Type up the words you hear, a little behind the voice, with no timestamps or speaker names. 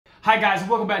Hi guys, and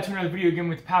welcome back to another video game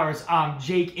with the powers. I'm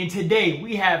Jake, and today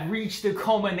we have reached the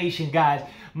culmination, guys.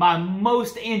 My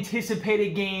most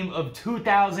anticipated game of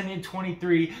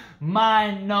 2023,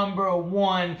 my number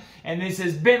one, and this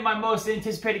has been my most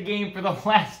anticipated game for the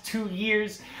last 2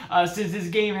 years since this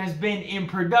game has been in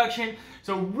production.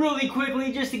 So really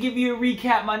quickly, just to give you a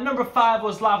recap, my number 5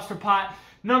 was Lobster Pot,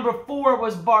 number 4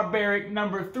 was Barbaric,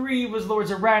 number 3 was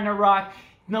Lords of Ragnarok,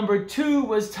 number 2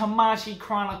 was Tommaso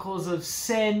Chronicles of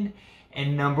Sin.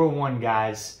 And number 1,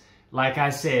 guys, like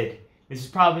I said, this is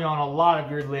probably on a lot of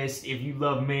your list if you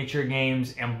love miniature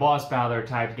games and boss battler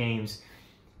type games.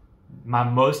 My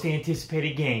most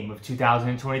anticipated game of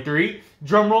 2023,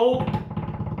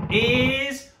 drumroll,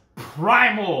 is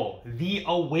Primal, The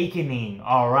Awakening,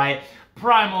 alright?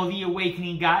 Primal, The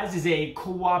Awakening, guys, is a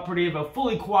cooperative, a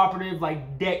fully cooperative,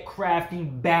 like deck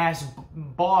crafting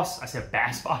boss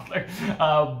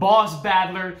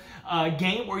battler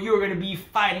game where you're going to be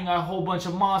fighting a whole bunch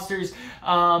of monsters.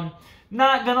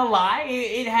 Not gonna lie,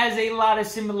 it has a lot of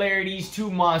similarities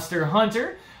to Monster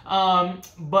Hunter,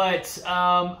 but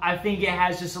I think it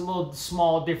has just a little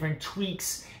small different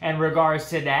tweaks in regards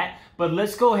to that. But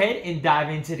let's go ahead and dive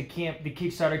into the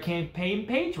Kickstarter campaign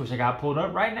page, which I got pulled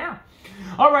up right now.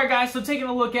 Alright guys, so taking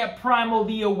a look at Primal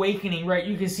The Awakening, right,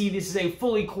 you can see this is a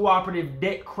fully cooperative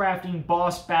deck crafting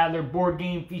boss battler board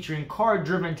game featuring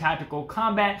card-driven tactical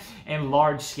combat and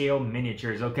large-scale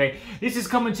miniatures, okay? This is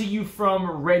coming to you from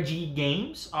Reggie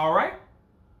Games, alright?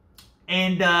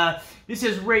 And this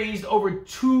has raised over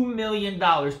 $2 million,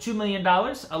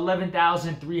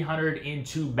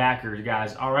 11,302 backers,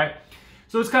 guys, alright?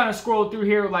 So let's kind of scroll through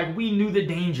here. Like, we knew the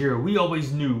danger. We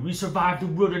always knew. We survived the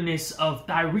wilderness of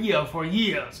Thyrea for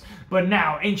years. But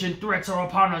now ancient threats are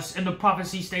upon us, and the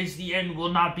prophecy states the end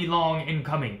will not be long in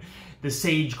coming. The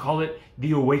sage call it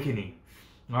The Awakening.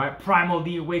 All right, Primal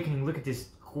The Awakening. Look at this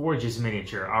gorgeous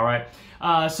miniature, all right?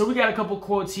 So we got a couple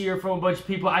quotes here from a bunch of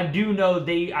people. I do know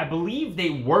I believe they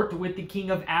worked with the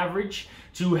King of Average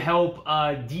to help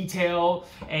detail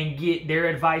and get their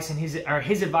advice and his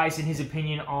advice and his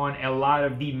opinion on a lot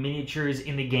of the miniatures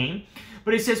in the game.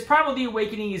 But it says, Primal The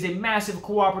Awakening is a massive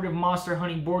cooperative monster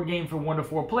hunting board game for 1 to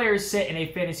 4 players set in a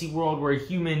fantasy world where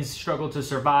humans struggle to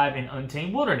survive in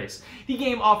untamed wilderness. The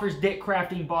game offers deck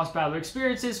crafting boss battler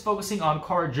experiences focusing on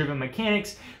card-driven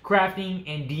mechanics, crafting,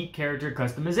 and deep character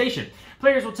customization.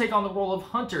 Players will take on the role of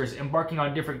hunters, embarking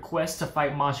on different quests to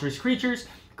fight monstrous creatures,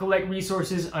 collect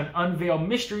resources, and unveil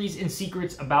mysteries and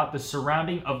secrets about the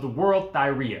surrounding of the world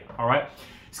Thyrea, alright?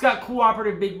 It's got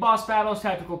cooperative big boss battles,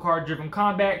 tactical card-driven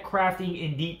combat, crafting,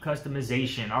 and deep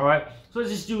customization, alright? So let's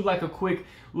just do like a quick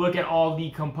look at all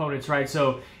the components, right?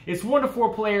 So it's 1 to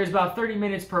 4 players, about 30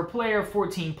 minutes per player,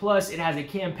 14 plus. It has a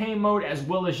campaign mode as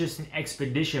well as just an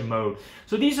expedition mode.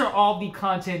 So these are all the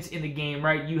contents in the game,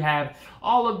 right? You have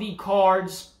all of the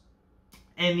cards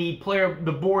and the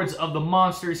boards of the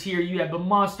monsters here. You have the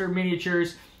monster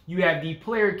miniatures. You have the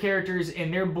player characters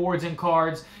and their boards and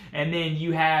cards, and then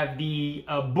you have the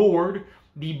board,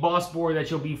 the boss board that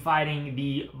you'll be fighting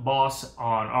the boss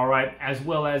on, all right, as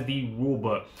well as the rule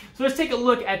book. So let's take a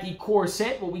look at the core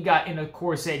set, what we got in the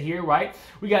core set here, right?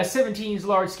 We got 17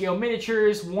 large-scale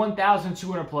miniatures,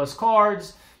 1,200 plus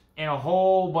cards, and a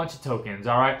whole bunch of tokens,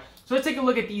 all right? So let's take a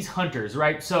look at these hunters,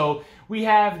 right? So we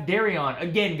have Darion.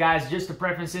 Again, guys, just to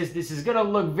preface this is going to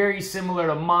look very similar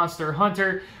to Monster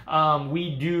Hunter. I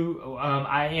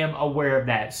am aware of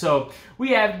that. So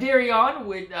we have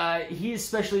Darion. He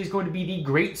especially is going to be the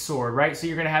Great Sword, right? So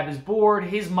you're going to have his board,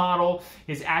 his model,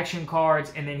 his action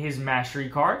cards, and then his mastery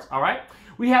cards, all right?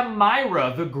 We have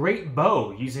Myra, the Great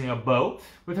Bow, using a bow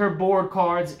with her board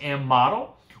cards and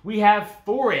model. We have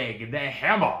Thoreg, the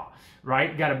Hammer,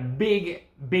 right? Got a big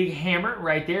hammer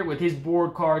right there with his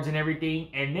board cards and everything.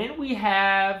 And then we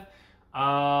have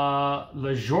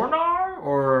Lejornar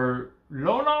or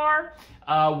Lonar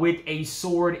with a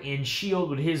sword and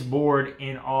shield with his board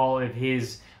and all of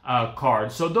his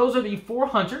cards. So those are the 4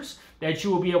 hunters that you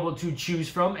will be able to choose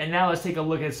from. And now let's take a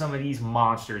look at some of these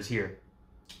monsters here.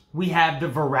 We have the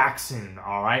Varaxen,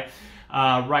 all right?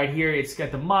 Right here, it's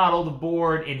got the model, the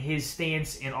board, and his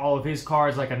stance and all of his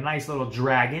cards, like a nice little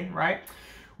dragon, right?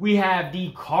 We have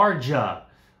the Karja,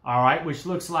 all right, which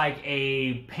looks like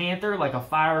a panther, like a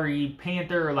fiery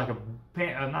panther, or like a,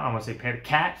 I want to say panther,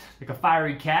 cat, like a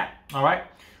fiery cat, all right?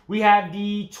 We have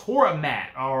the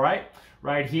Toramat, all right,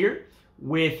 right here,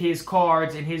 with his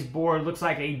cards and his board. Looks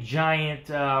like a giant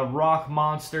rock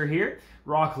monster here,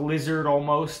 rock lizard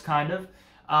almost, kind of.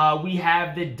 We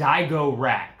have the Daigo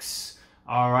Rax.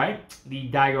 All right, the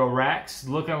Daigo Rax,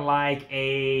 looking like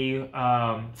a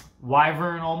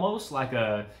wyvern almost, like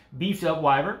a beefed up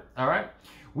wyvern. All right,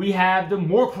 we have the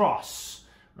Morcross,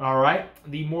 All right,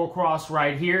 the Morcross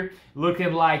right here,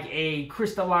 looking like a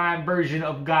crystalline version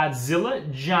of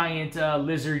Godzilla, giant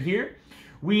lizard here.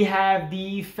 We have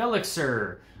the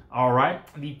Felixer. All right,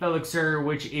 the Felixer,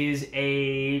 which is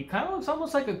a kind of looks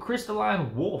almost like a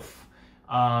crystalline wolf,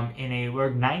 or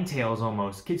Ninetales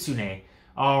almost, Kitsune.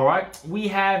 All right, we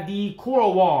have the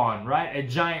Korawan, right, a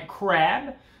giant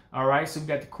crab. All right, so we've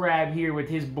got the crab here with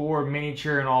his board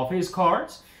miniature and all of his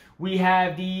cards. We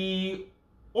have the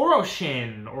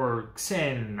Oroshin, or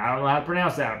Xen, I don't know how to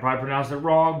pronounce that. I probably pronounced it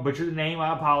wrong, butchered the name,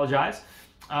 I apologize.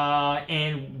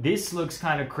 And this looks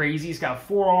kind of crazy. It's got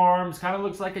 4 arms, kind of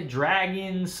looks like a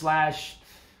dragon slash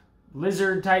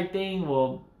lizard type thing.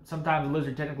 Well, sometimes a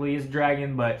lizard technically is a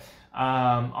dragon, but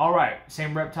all right,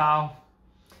 same reptile.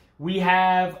 We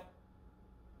have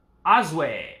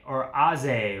Azue, or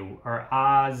Aze, or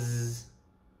Azu?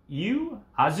 Azu?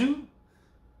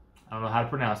 I don't know how to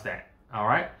pronounce that. All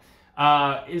right.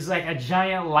 Is like a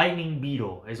giant lightning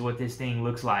beetle is what this thing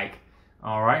looks like.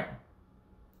 All right.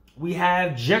 We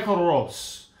have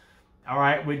Jekaros. All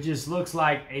right, which just looks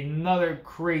like another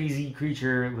crazy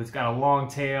creature. It's got a long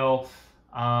tail.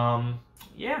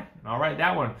 Yeah. All right,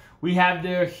 that one. We have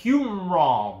the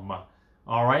Humrom.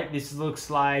 All right, this looks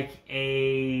like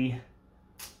a...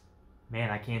 Man,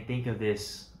 I can't think of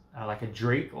this. Like a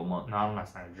drake almost? No,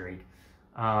 that's not a drake.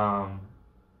 I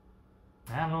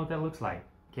don't know what that looks like.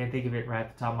 Can't think of it right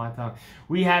at the top of my tongue.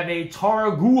 We have a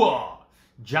Taragua.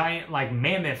 Giant, like,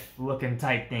 mammoth-looking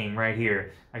type thing right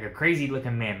here. Like a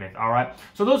crazy-looking mammoth, all right?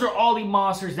 So those are all the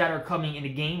monsters that are coming in the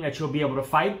game that you'll be able to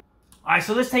fight. All right,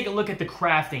 so let's take a look at the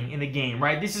crafting in the game,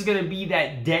 right? This is going to be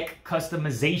that deck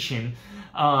customization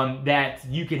that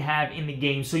you can have in the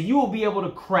game. So you will be able to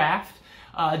craft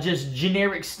just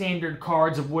generic standard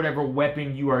cards of whatever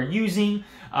weapon you are using.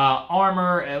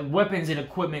 Armor, weapons, and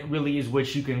equipment really is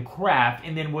what you can craft.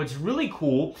 And then what's really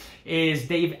cool is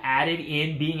they've added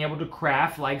in being able to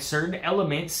craft like certain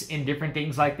elements and different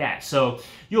things like that. So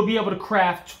you'll be able to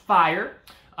craft fire,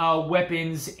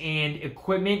 weapons, and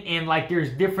equipment, and like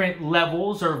there's different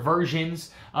levels or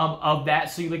versions of that.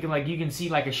 So you're looking like you can see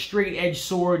like a straight edge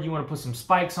sword, you want to put some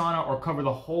spikes on it or cover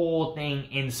the whole thing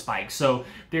in spikes. So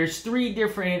there's 3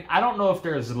 different, I don't know if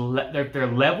they're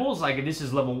levels, like this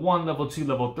is level 1, level 2,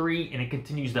 level 3, and it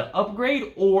continues to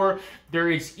upgrade, or there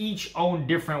is each own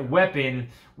different weapon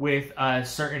with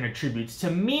certain attributes. To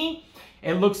me,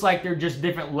 it looks like they're just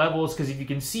different levels, because if you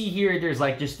can see here, there's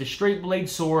like just a straight blade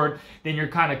sword, then you're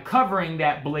kind of covering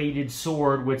that bladed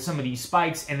sword with some of these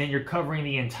spikes, and then you're covering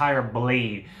the entire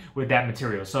blade with that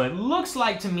material. So it looks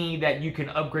like to me that you can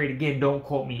upgrade. Again, don't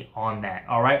quote me on that,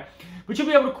 all right? But you'll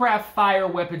be able to craft fire,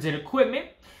 weapons, and equipment.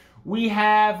 We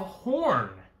have horn,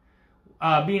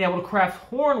 being able to craft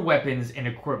horn weapons and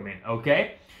equipment,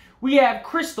 okay? We have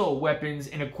crystal weapons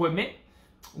and equipment.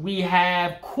 We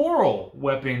have coral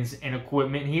weapons and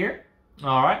equipment here.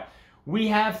 All right. We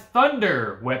have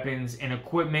thunder weapons and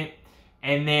equipment.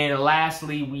 And then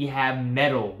lastly, we have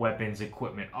metal weapons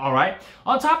equipment. All right.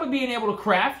 On top of being able to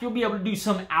craft, you'll be able to do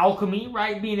some alchemy,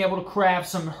 right? Being able to craft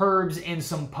some herbs and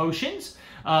some potions.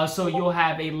 So you'll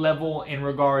have a level in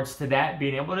regards to that,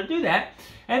 being able to do that.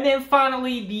 And then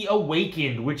finally, the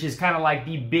Awakened, which is kind of like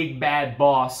the big bad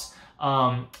boss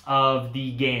of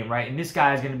the game, right? And this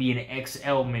guy is going to be an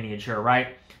XL miniature,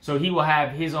 right? So he will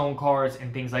have his own cards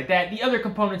and things like that. The other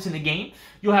components in the game,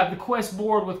 you'll have the quest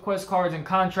board with quest cards and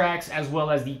contracts, as well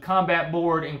as the combat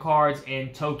board and cards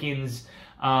and tokens,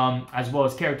 as well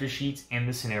as character sheets and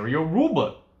the scenario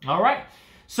rulebook. All right.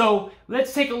 So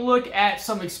let's take a look at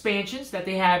some expansions that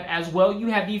they have as well. You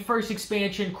have the first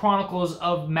expansion, Chronicles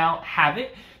of Mount Havoc.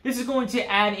 This is going to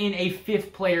add in a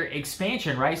 5th player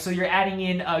expansion, right? So you're adding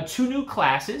in 2 new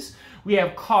classes. We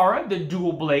have Kara, the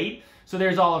dual blade. So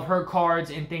there's all of her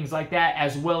cards and things like that,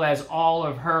 as well as all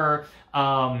of her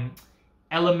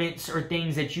elements or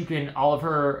things that you can, all of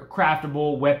her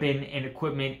craftable weapon and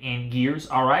equipment and gears,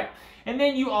 all right? And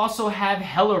then you also have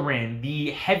Hellerin,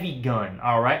 the heavy gun,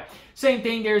 all right? Same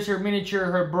thing, there's her miniature,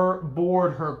 her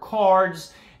board, her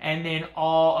cards, and then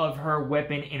all of her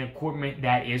weapon and equipment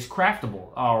that is craftable,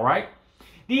 all right?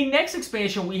 The next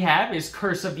expansion we have is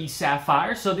Curse of the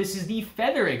Sapphire. So this is the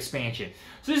Feather expansion.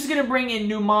 So this is going to bring in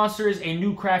new monsters, a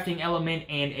new crafting element,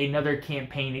 and another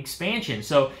campaign expansion.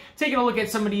 So taking a look at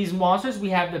some of these monsters, we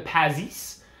have the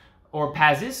Pazis, or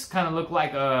Pazis, kind of look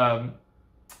like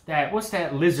what's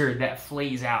that lizard that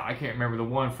flays out? I can't remember, the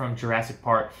one from Jurassic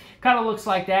Park. Kind of looks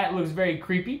like that, looks very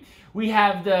creepy. We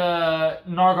have the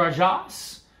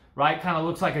Nargajas, right? Kind of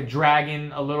looks like a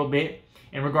dragon a little bit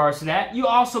in regards to that. You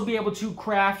also be able to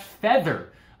craft feather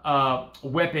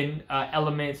weapon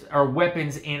elements or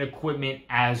weapons and equipment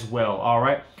as well, all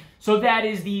right? So that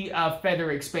is the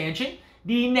Feather expansion.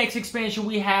 The next expansion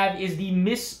we have is the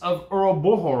Mists of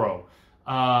Ouroboros.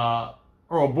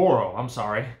 Ouroboros, I'm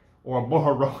sorry.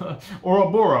 Ouroboros,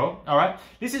 alright?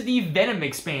 This is the Venom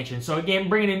expansion. So again,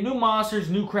 bringing in new monsters,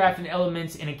 new crafting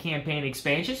elements in a campaign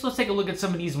expansion. So let's take a look at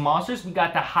some of these monsters. We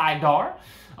got the Hydar,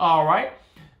 alright?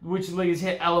 Which is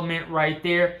hit element right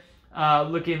there.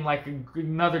 Looking like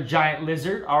another giant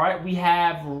lizard, alright? We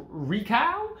have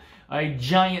Rikau, a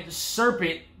giant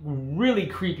serpent, really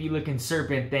creepy looking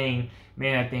serpent thing.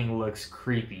 Man, that thing looks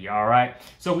creepy, alright?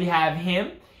 So we have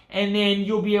him. And then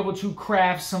you'll be able to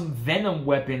craft some Venom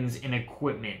weapons and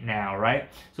equipment now, right?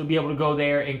 So be able to go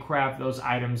there and craft those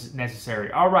items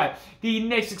necessary. All right, the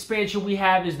next expansion we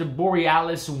have is the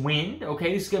Borealis Wind.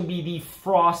 Okay, this is going to be the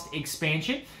Frost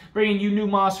expansion, bringing you new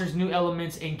monsters, new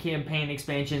elements, and campaign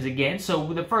expansions again.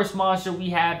 So the first monster we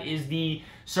have is the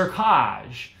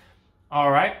Circage.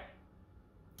 All right.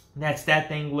 That's that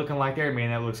thing looking like there.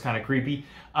 Man, that looks kind of creepy.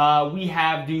 We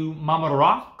have the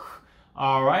Mamarok.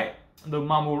 All right. The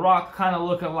Mamarok kind of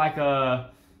looking like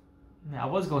a, I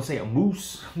was going to say a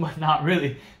moose, but not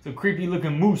really. It's a creepy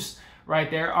looking moose right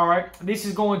there. All right. This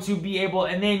is going to be able,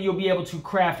 and then you'll be able to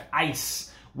craft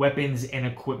ice weapons and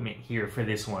equipment here for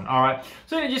this one. All right.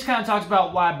 So then it just kind of talks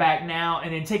about why back now,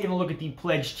 and then taking a look at the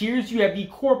pledge tiers. You have the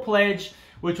core pledge,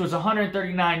 which was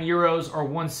 139 euros or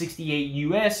 168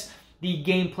 US. The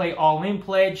gameplay all-in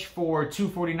pledge for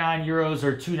 249 euros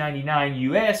or 299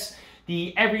 US.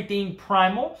 The everything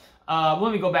primal.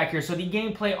 Let me go back here. So the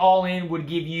gameplay all-in would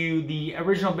give you the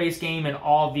original base game and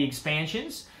all of the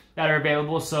expansions that are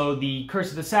available. So the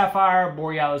Curse of the Sapphire,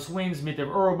 Borealis Winds, Myth of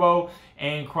Urobo,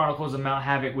 and Chronicles of Mount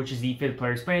Havoc, which is the 5th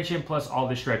player expansion, plus all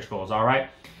the stretch goals, all right?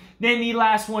 Then the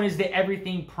last one is the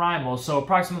Everything Primal. So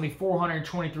approximately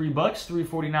 423 bucks,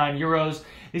 349 euros.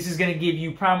 This is going to give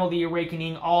you Primal the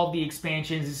Awakening, all of the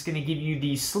expansions. It's going to give you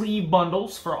the sleeve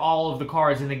bundles for all of the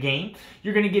cards in the game.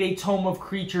 You're going to get a Tome of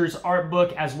Creatures art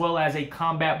book, as well as a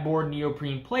combat board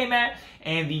neoprene playmat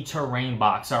and the terrain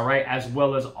box, all right, as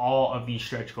well as all of these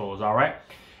stretch goals, all right.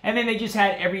 And then they just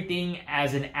had everything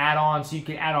as an add-on, so you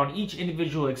can add on each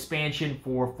individual expansion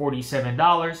for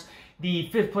 $47. The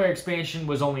 5th player expansion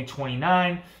was only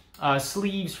 $29.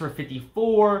 Sleeves for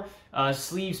 $54.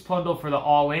 Sleeves bundle for the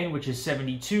all-in, which is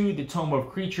 $72. The Tome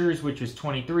of Creatures, which is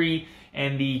 $23.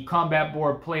 And the combat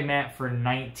board playmat for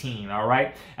 $19. All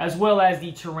right, as well as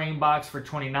the terrain box for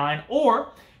 $29. Or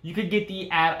you could get the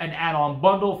an add-on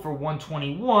bundle for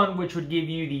 $121, which would give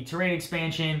you the terrain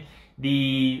expansion,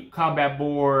 the combat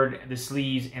board, the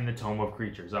sleeves, and the Tome of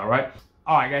Creatures. All right.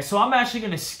 Alright guys, so I'm actually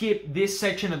going to skip this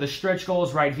section of the stretch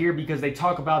goals right here because they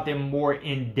talk about them more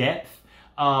in depth,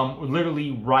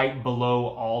 literally right below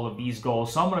all of these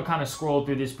goals. So I'm going to kind of scroll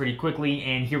through this pretty quickly,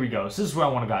 and here we go. So this is where I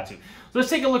want to get to. So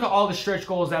let's take a look at all the stretch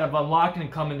goals that have unlocked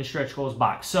and come in the stretch goals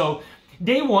box. So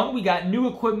day 1, we got new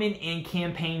equipment and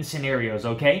campaign scenarios,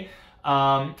 okay?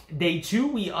 Day 2,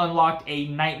 we unlocked a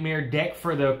Nightmare deck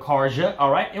for the Karja,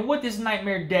 alright? And what this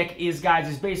Nightmare deck is, guys,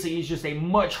 is basically is just a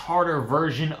much harder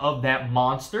version of that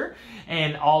monster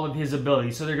and all of his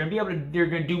abilities. So they're going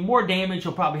to do more damage,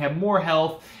 he'll probably have more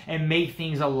health, and make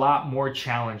things a lot more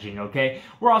challenging, okay?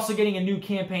 We're also getting a new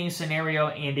campaign scenario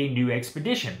and a new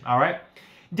expedition, alright?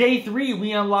 Day 3,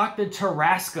 we unlocked the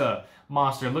Tarasca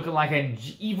monster, looking like an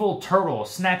evil turtle,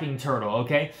 snapping turtle,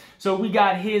 okay? So we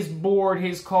got his board,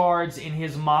 his cards, and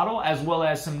his model, as well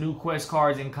as some new quest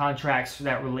cards and contracts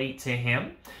that relate to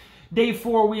him. Day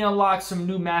 4, we unlocked some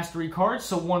new mastery cards,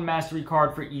 so 1 mastery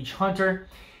card for each hunter.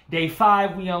 Day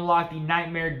 5, we unlocked the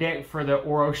Nightmare deck for the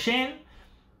Oroshen.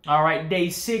 Alright, day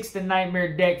 6, the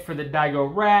Nightmare deck for the Daigo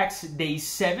Rax. Day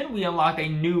 7, we unlocked a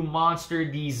new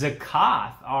monster, the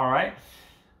Zakath, alright?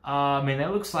 Man,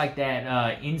 that looks like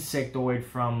that insectoid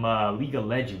from League of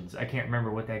Legends. I can't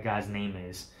remember what that guy's name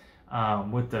is.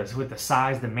 With the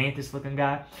size, the mantis looking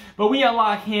guy. But we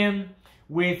unlock him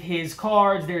with his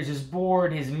cards. There's his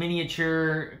board, his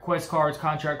miniature, quest cards,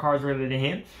 contract cards related to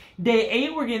him. Day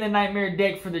 8, we're getting a Nightmare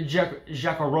deck for the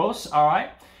Jakaros, alright?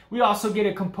 We also get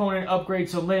a component upgrade,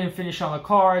 so linen finish on the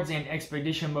cards and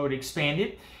expedition mode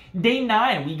expanded. Day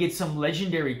 9, we get some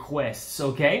legendary quests,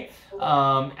 okay?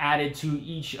 Added to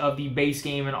each of the base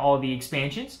game and all the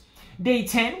expansions. Day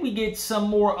 10, we get some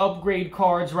more upgrade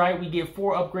cards, right? We get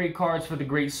 4 upgrade cards for the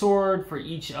Great Sword for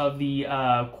each of the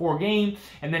core game,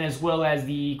 and then as well as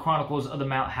the Chronicles of the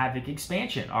Mount Havoc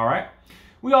expansion, all right?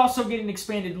 We also get an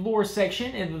expanded lore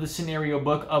section into the scenario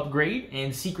book upgrade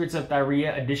and Secrets of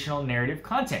Thyrea additional narrative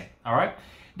content, all right?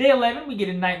 Day 11, we get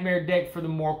a Nightmare deck for the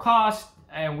Morkosk,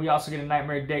 and we also get a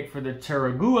Nightmare deck for the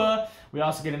Terragua. We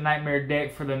also get a Nightmare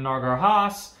deck for the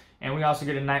Nargarhas. And we also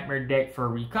get a nightmare deck for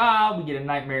Rika. We get a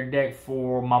nightmare deck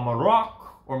for Mama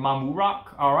Rock or Mamu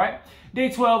Rock. All right. Day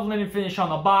 12, linen finish on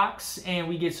the box. And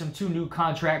we get two new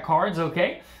contract cards,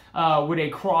 okay? With a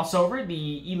crossover,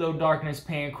 the Elo Darkness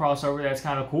Pan crossover. That's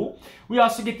kind of cool. We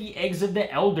also get the Eggs of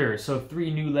the Elder, so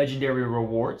 3 new legendary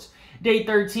rewards. Day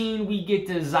 13, we get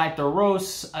the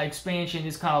Zytheros expansion.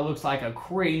 This kind of looks like a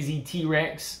crazy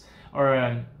T-Rex or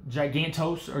a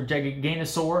Gigantos or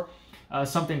Giganosaur,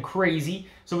 something crazy.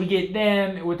 So we get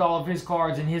them with all of his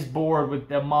cards and his board with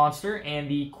the monster and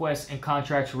the quests and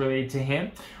contracts related to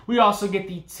him. We also get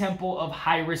the Temple of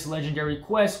High-Risk legendary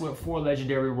quest with 4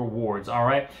 legendary rewards, all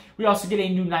right? We also get a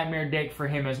new nightmare deck for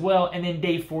him as well. And then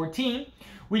day 14,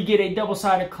 we get a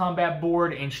double-sided combat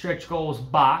board and stretch goals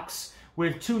box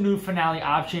with 2 new finale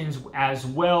options as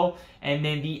well, and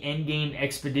then the endgame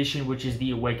expedition, which is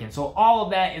the Awaken. So all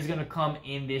of that is going to come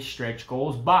in this stretch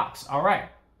goals box. All right.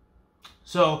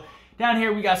 So down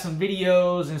here we got some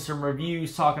videos and some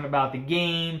reviews talking about the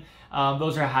game.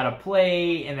 Those are how to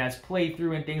play, and that's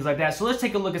playthrough and things like that. So let's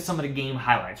take a look at some of the game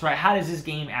highlights, right? How does this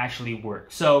game actually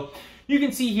work? So you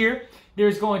can see here,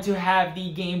 there's going to have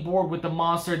the game board with the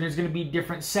monster, and there's going to be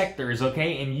different sectors,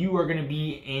 okay? And you are going to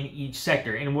be in each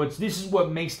sector. And this is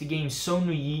what makes the game so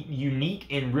unique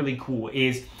and really cool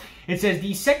is it says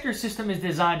the sector system is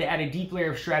designed to add a deep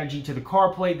layer of strategy to the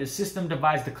card play. The system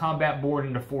divides the combat board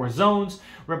into 4 zones,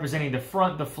 representing the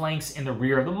front, the flanks, and the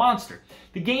rear of the monster.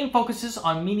 The game focuses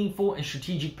on meaningful and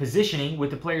strategic positioning, with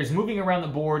the players moving around the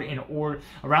board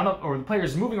the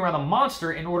players moving around the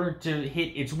monster in order to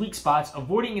hit its weak spots,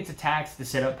 avoiding its attacks to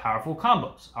set up powerful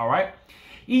combos. All right.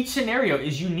 Each scenario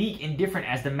is unique and different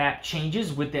as the map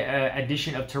changes, with the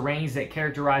addition of terrains that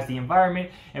characterize the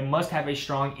environment and must have a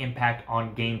strong impact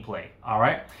on gameplay. All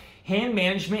right. Hand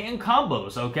management and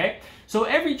combos, okay? So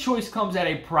every choice comes at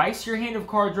a price. Your hand of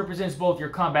cards represents both your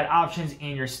combat options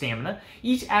and your stamina.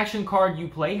 Each action card you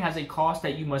play has a cost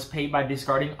that you must pay by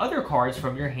discarding other cards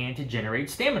from your hand to generate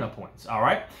stamina points, all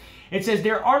right? It says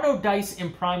there are no dice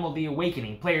in Primal the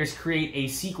Awakening. Players create a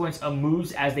sequence of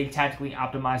moves as they tactically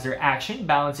optimize their action,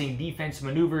 balancing defense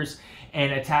maneuvers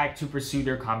and attack to pursue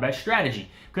their combat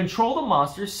strategy. Control the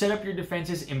monsters, set up your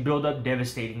defenses, and build up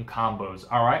devastating combos,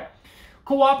 all right?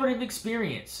 Cooperative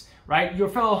experience, right? Your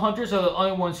fellow hunters are the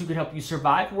only ones who can help you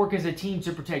survive. Work as a team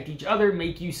to protect each other,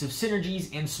 make use of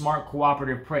synergies, and smart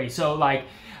cooperative play. So, like,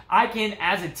 I can,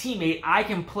 as a teammate, I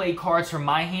can play cards from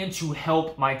my hand to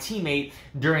help my teammate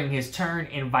during his turn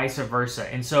and vice versa.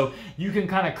 And so you can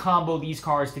kind of combo these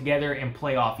cards together and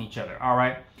play off each other, all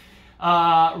right?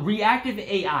 Reactive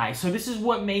AI. So this is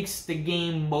what makes the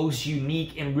game most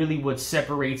unique and really what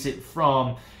separates it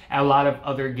from a lot of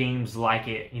other games like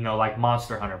it, you know, like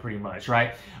Monster Hunter pretty much,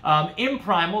 right? In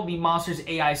Primal, the monster's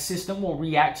AI system will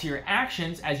react to your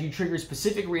actions as you trigger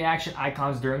specific reaction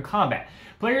icons during combat.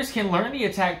 Players can learn the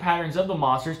attack patterns of the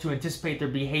monsters to anticipate their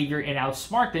behavior and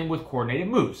outsmart them with coordinated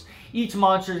moves. Each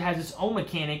monster has its own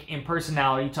mechanic and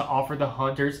personality to offer the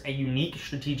hunters a unique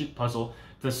strategic puzzle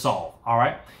to solve, all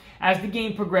right? As the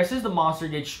game progresses, the monster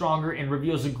gets stronger and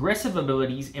reveals aggressive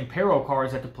abilities and peril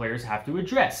cards that the players have to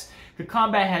address. The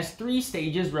combat has 3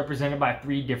 stages represented by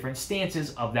 3 different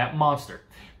stances of that monster.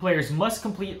 Players must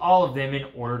complete all of them in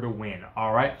order to win,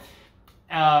 all right?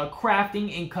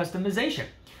 Crafting and customization.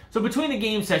 So between the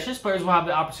game sessions, players will have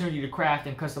the opportunity to craft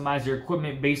and customize their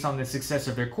equipment based on the success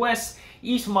of their quests.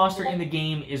 Each monster in the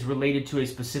game is related to a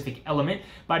specific element.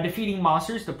 By defeating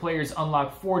monsters, the players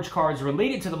unlock forge cards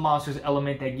related to the monster's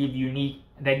element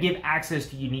that give access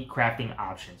to unique crafting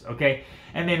options, okay?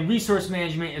 And then resource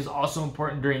management is also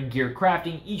important during gear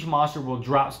crafting. Each monster will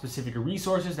drop specific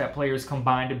resources that players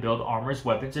combine to build armors,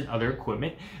 weapons, and other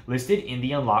equipment listed in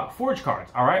the unlocked forge cards,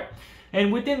 all right?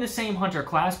 And within the same hunter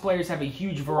class, players have a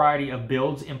huge variety of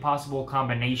builds and possible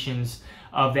combinations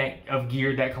of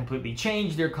gear that completely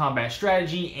change their combat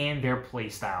strategy and their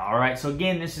playstyle. All right, so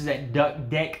again, this is that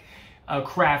deck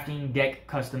crafting, deck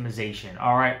customization.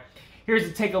 All right, here's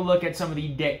to take a look at some of the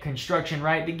deck construction.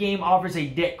 Right, the game offers a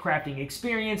deck crafting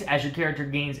experience. As your character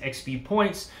gains XP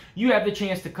points, you have the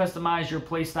chance to customize your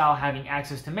playstyle, having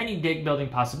access to many deck building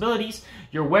possibilities.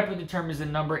 Your weapon determines the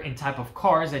number and type of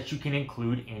cards that you can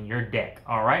include in your deck.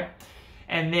 All right,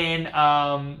 and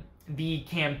then the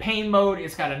campaign mode,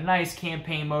 it's got a nice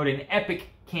campaign mode, an epic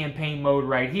campaign mode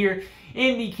right here.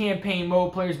 In the campaign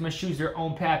mode, players must choose their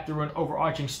own path through an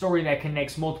overarching story that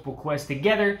connects multiple quests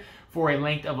together. for a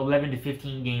length of 11 to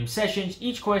 15 game sessions.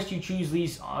 Each quest you choose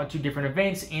leads to different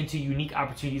events and to unique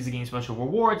opportunities to gain special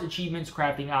rewards, achievements,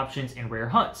 crafting options, and rare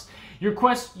hunts. Your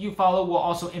quest you follow will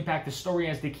also impact the story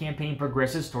as the campaign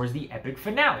progresses towards the epic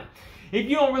finale. If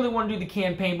you don't really want to do the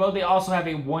campaign mode, they also have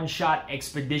a one-shot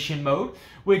expedition mode,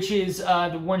 which is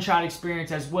the one-shot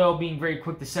experience as well, being very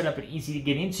quick to set up and easy to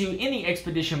get into. In the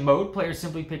expedition mode, players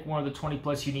simply pick one of the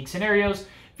 20+ unique scenarios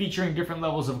featuring different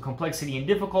levels of complexity and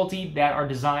difficulty that are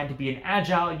designed to be an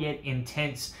agile yet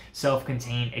intense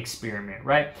self-contained experiment,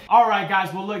 right? All right,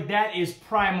 guys, well, look, that is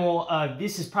Primal.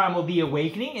 This is Primal The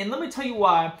Awakening, and let me tell you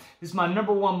why this is my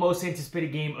 #1 most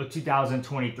anticipated game of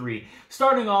 2023.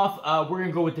 Starting off, we're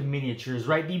gonna go with the miniatures,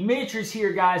 right? The miniatures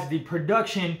here, guys, the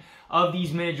production of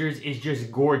these miniatures is just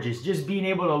gorgeous. Just being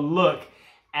able to look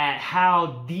at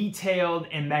how detailed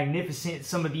and magnificent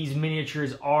some of these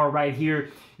miniatures are right here.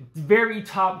 Very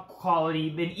top quality.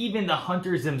 Then even the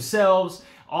hunters themselves,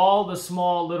 all the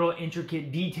small little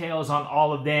intricate details on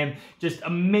all of them, just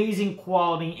amazing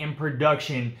quality and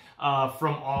production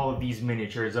from all of these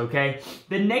miniatures, okay?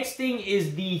 The next thing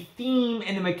is the theme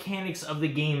and the mechanics of the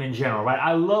game in general, right?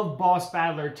 I love boss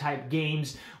battler type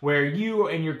games where you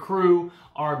and your crew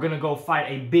are gonna go fight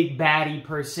a big baddie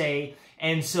per se.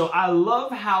 And so I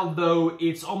love how, though,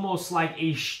 it's almost like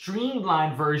a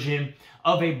streamlined version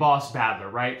of a boss battler,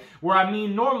 right? Where, I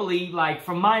mean, normally, like,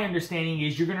 from my understanding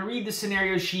is you're going to read the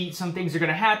scenario sheet, some things are going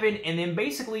to happen, and then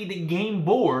basically the game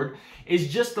board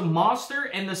is just the monster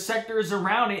and the sectors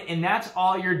around it, and that's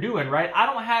all you're doing, right? I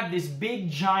don't have this big,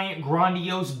 giant,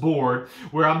 grandiose board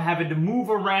where I'm having to move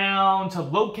around to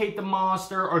locate the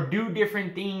monster or do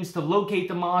different things to locate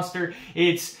the monster.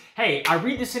 It's, hey, I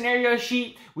read the scenario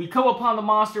sheet, we come upon the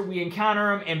monster, we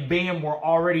encounter him, and bam, we're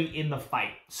already in the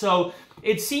fight. So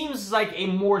it seems like a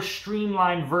more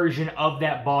streamlined version of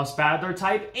that boss battler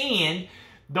type, and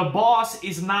the boss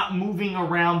is not moving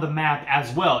around the map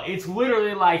as well. It's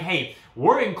literally like, hey,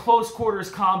 we're in close quarters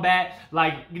combat.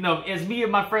 Like, you know, as me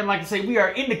and my friend like to say, we are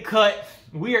in the cut.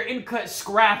 We are in the cut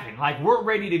scrapping. Like, we're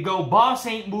ready to go. Boss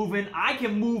ain't moving. I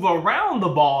can move around the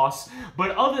boss,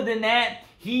 but other than that,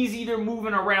 he's either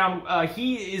moving around,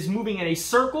 he is moving in a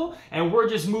circle, and we're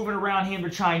just moving around him to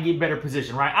try and get better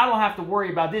position, right? I don't have to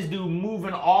worry about this dude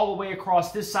moving all the way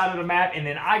across this side of the map, and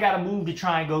then I gotta move to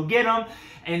try and go get him.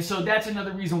 And so that's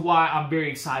another reason why I'm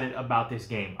very excited about this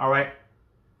game, all right?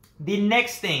 The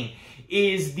next thing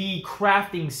is the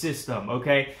crafting system,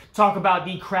 okay? Talk about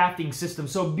the crafting system.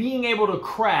 So being able to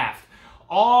craft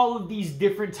all of these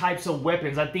different types of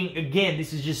weapons. I think, again,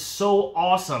 this is just so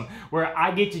awesome where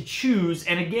I get to choose.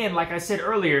 And again, like I said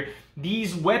earlier,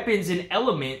 these weapons and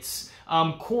elements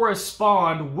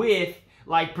correspond with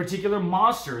like particular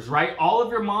monsters, right? All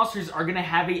of your monsters are going to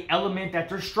have an element that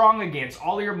they're strong against.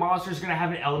 All of your monsters are going to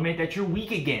have an element that you're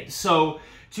weak against. So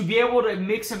to be able to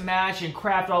mix and match and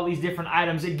craft all these different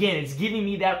items, again, it's giving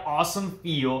me that awesome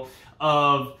feel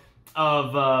of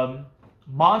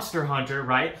Monster Hunter,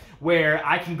 right? Where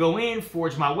I can go in,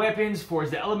 forge my weapons, forge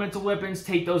the elemental weapons,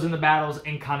 take those in the battles,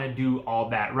 and kind of do all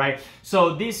that, right?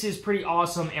 So this is pretty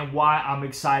awesome and why I'm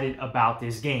excited about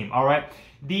this game, all right?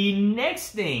 The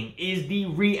next thing is the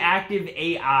reactive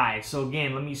AI. So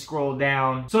again, let me scroll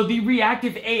down. So the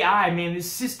reactive AI, man, this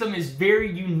system is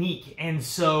very unique. And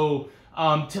so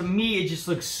to me, it just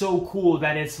looks so cool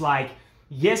that it's like,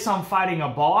 yes, I'm fighting a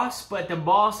boss, but the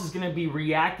boss is going to be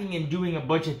reacting and doing a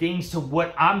bunch of things to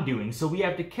what I'm doing. So we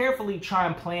have to carefully try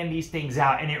and plan these things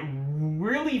out. And it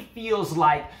really feels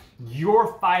like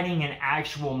you're fighting an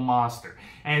actual monster.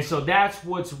 And so that's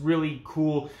what's really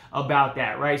cool about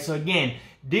that, right? So again,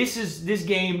 this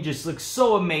game just looks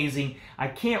so amazing. I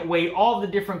can't wait. All the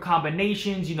different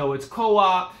combinations, you know, it's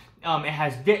co-op. It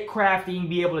has deck crafting,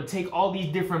 be able to take all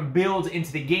these different builds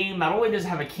into the game. Not only does it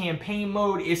have a campaign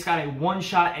mode, it's got a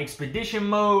one-shot expedition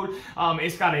mode.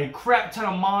 It's got a crap ton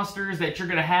of monsters that you're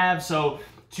going to have. So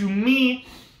to me,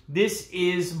 this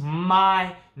is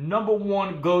my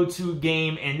 #1 go-to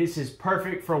game, and this is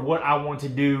perfect for what I want to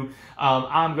do.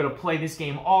 I'm going to play this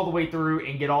game all the way through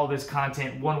and get all this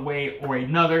content one way or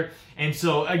another. And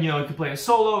so, you know, you can play a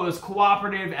solo, it's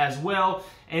cooperative as well.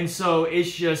 And so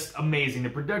it's just amazing. The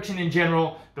production in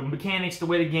general, the mechanics, the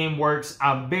way the game works,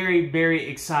 I'm very, very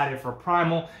excited for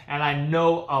Primal, and I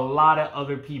know a lot of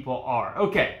other people are.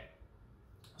 Okay,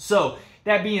 so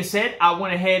that being said, I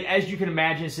went ahead, as you can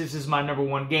imagine, since this is my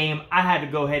 #1 game, I had to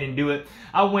go ahead and do it.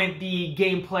 I went the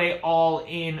gameplay all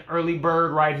in early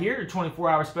bird right here,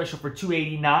 24-hour special for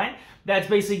 $289. That's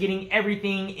basically getting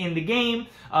everything in the game,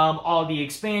 all the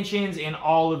expansions and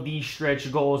all of these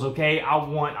stretch goals, okay?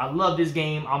 I love this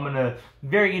game. I'm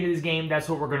very into this game. That's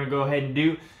what we're going to go ahead and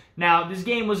do. Now, this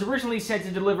game was originally set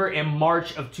to deliver in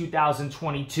March of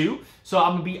 2022. So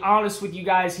I'm gonna be honest with you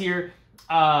guys here.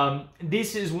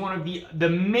 This is one of the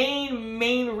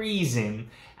main reason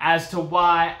as to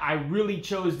why I really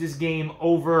chose this game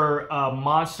over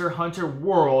Monster Hunter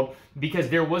World, because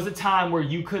there was a time where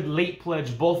you could late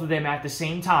pledge both of them at the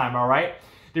same time, all right?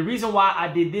 The reason why I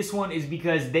did this one is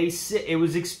because it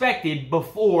was expected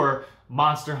before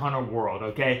Monster Hunter World,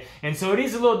 okay? And so it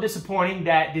is a little disappointing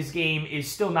that this game is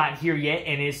still not here yet,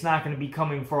 and it's not going to be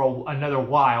coming for another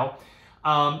while.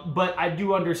 But I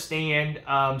do understand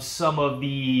some of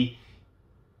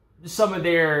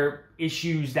their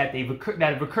issues that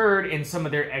have occurred and some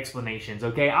of their explanations,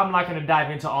 okay? I'm not going to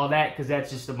dive into all that because that's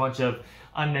just a bunch of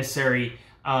unnecessary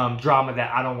drama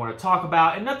that I don't want to talk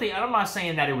about. And I'm not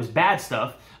saying that it was bad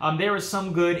stuff. There was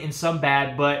some good and some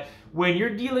bad, but when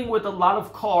you're dealing with a lot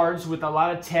of cards, with a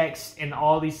lot of text and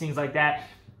all these things like that,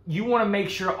 you want to make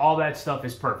sure all that stuff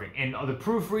is perfect. And the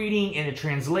proofreading and the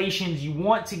translations, you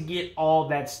want to get all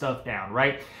that stuff down,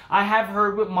 right? I have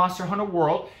heard with Monster Hunter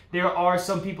World, there are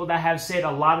some people that have said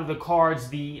a lot of the cards,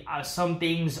 some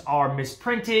things are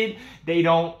misprinted. They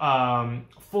don't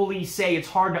fully say, it's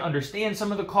hard to understand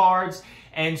some of the cards.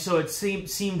 And so it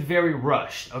seemed very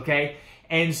rushed, okay?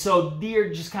 And so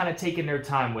they're just kind of taking their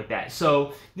time with that.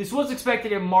 So this was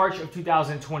expected in March of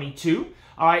 2022.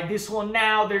 All right, this one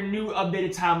now, their new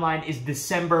updated timeline is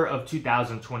December of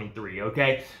 2023,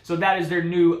 okay? So that is their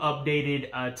new updated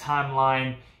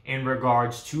timeline in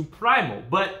regards to Primal.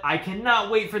 But I cannot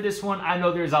wait for this one. I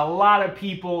know there's a lot of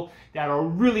people that are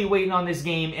really waiting on this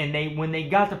game, and when they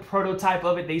got the prototype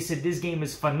of it, they said this game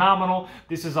is phenomenal.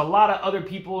 This is a lot of other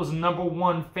people's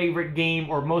 #1 favorite game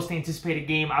or most anticipated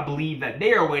game, I believe, that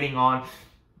they are waiting on.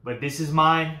 But this is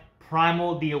mine,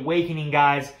 Primal The Awakening,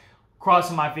 guys.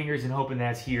 Crossing my fingers and hoping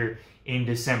that's here in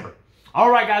December. All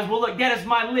right, guys. Well, look, that is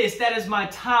my list. That is my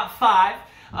top 5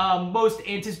 most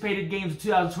anticipated games of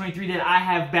 2023 that I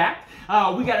have backed.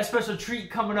 We got a special treat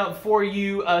coming up for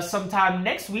you sometime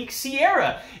next week.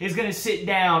 Sierra is going to sit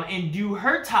down and do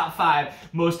her top 5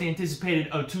 most anticipated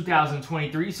of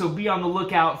 2023. So be on the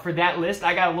lookout for that list.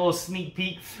 I got a little sneak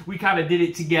peek. We kind of did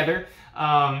it together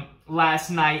last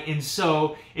night, and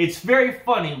so it's very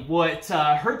funny what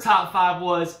her top 5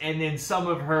 was, and then some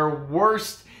of her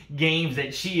worst games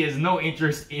that she has no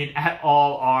interest in at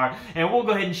all are. And we'll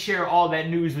go ahead and share all that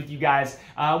news with you guys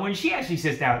when she actually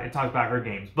sits down and talks about her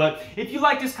games. But if you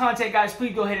like this content, guys,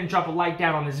 please go ahead and drop a like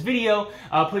down on this video.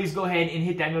 Please go ahead and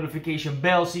hit that notification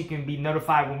bell so you can be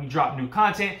notified when we drop new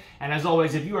content. And as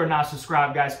always, if you are not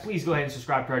subscribed, guys, please go ahead and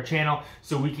subscribe to our channel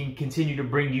so we can continue to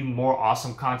bring you more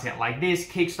awesome content like this,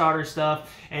 Kickstarter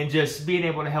stuff, and just being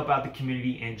able to help out the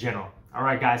community in general. All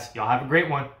right, guys, y'all have a great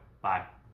one. Bye.